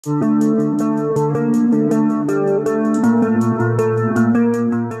Since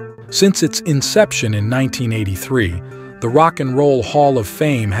its inception in 1983, the Rock and Roll Hall of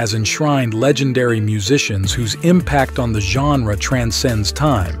Fame has enshrined legendary musicians whose impact on the genre transcends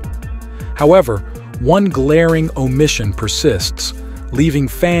time. However, one glaring omission persists, leaving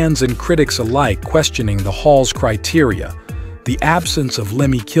fans and critics alike questioning the Hall's criteria: the absence of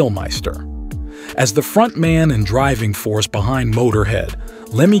Lemmy Kilmister. As the frontman and driving force behind Motörhead,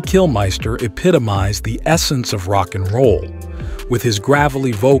 Lemmy Kilmister epitomized the essence of rock and roll. With his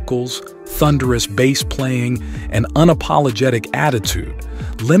gravelly vocals, thunderous bass playing, and unapologetic attitude,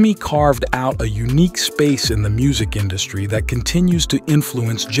 Lemmy carved out a unique space in the music industry that continues to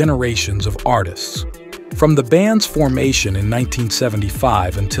influence generations of artists. From the band's formation in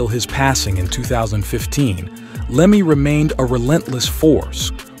 1975 until his passing in 2015, Lemmy remained a relentless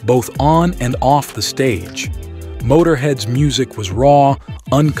force, both on and off the stage. Motörhead's music was raw,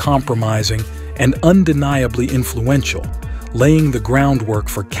 uncompromising, and undeniably influential, laying the groundwork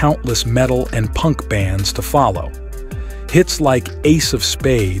for countless metal and punk bands to follow. Hits like Ace of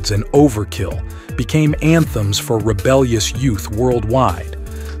Spades and Overkill became anthems for rebellious youth worldwide,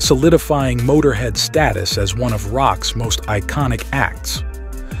 solidifying Motörhead's status as one of rock's most iconic acts.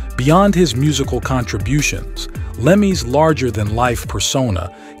 Beyond his musical contributions, Lemmy's larger-than-life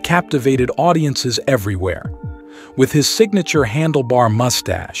persona captivated audiences everywhere. With his signature handlebar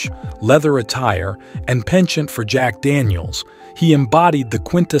mustache, leather attire, and penchant for Jack Daniels, he embodied the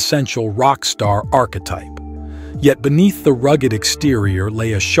quintessential rock star archetype. Yet beneath the rugged exterior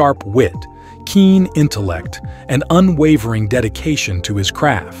lay a sharp wit, keen intellect, and unwavering dedication to his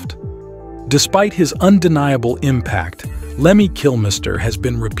craft. Despite his undeniable impact, Lemmy Kilmister has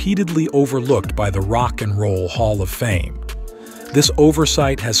been repeatedly overlooked by the Rock and Roll Hall of Fame. This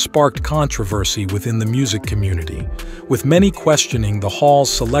oversight has sparked controversy within the music community, with many questioning the Hall's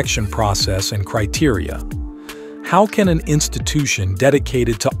selection process and criteria. How can an institution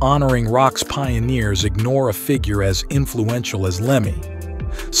dedicated to honoring rock's pioneers ignore a figure as influential as Lemmy?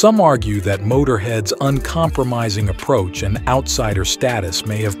 Some argue that Motörhead's uncompromising approach and outsider status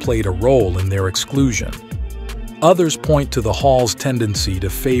may have played a role in their exclusion. Others point to the Hall's tendency to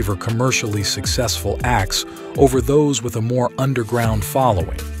favor commercially successful acts over those with a more underground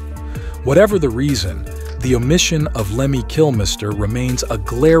following. Whatever the reason, the omission of Lemmy Kilmister remains a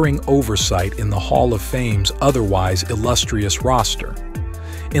glaring oversight in the Hall of Fame's otherwise illustrious roster.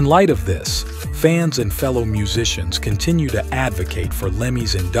 In light of this, fans and fellow musicians continue to advocate for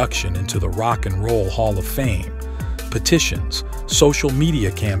Lemmy's induction into the Rock and Roll Hall of Fame. Petitions, social media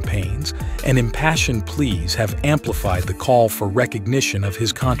campaigns, and impassioned pleas have amplified the call for recognition of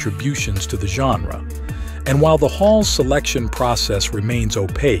his contributions to the genre. And while the Hall's selection process remains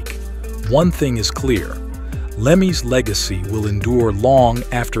opaque, one thing is clear: Lemmy's legacy will endure long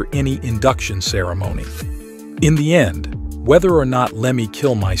after any induction ceremony. In the end, whether or not Lemmy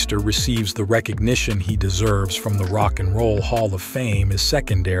Kilmister receives the recognition he deserves from the Rock and Roll Hall of Fame is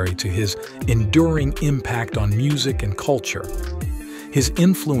secondary to his enduring impact on music and culture. His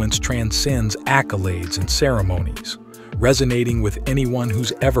influence transcends accolades and ceremonies, resonating with anyone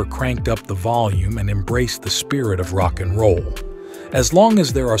who's ever cranked up the volume and embraced the spirit of rock and roll. As long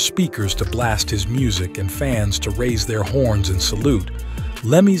as there are speakers to blast his music and fans to raise their horns in salute,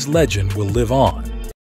 Lemmy's legend will live on.